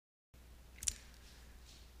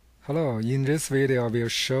Hello, in this video I will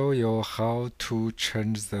show you how to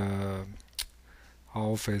change the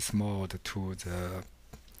office mode to the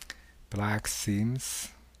black themes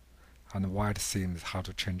and white themes, how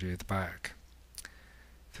to change it back.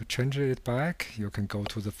 To change it back, you can go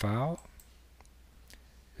to the file,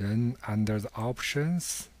 then under the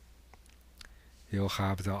options, you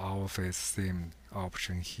have the office theme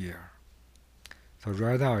option here. So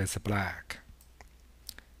right now it's black.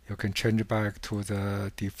 You can change it back to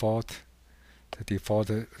the default. The default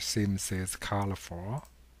theme is colorful.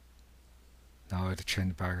 Now it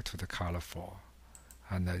changed back to the colorful,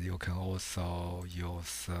 and you can also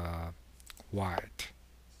use white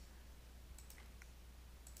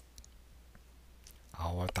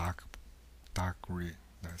or dark green.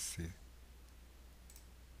 Let's see.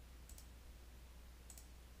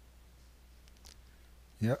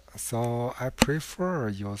 Yeah, so I prefer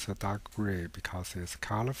use a dark gray because it's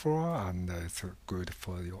colorful and it's good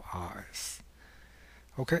for your eyes.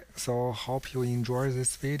 Okay, so hope you enjoy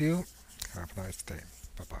this video. Have a nice day.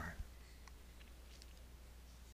 Bye bye.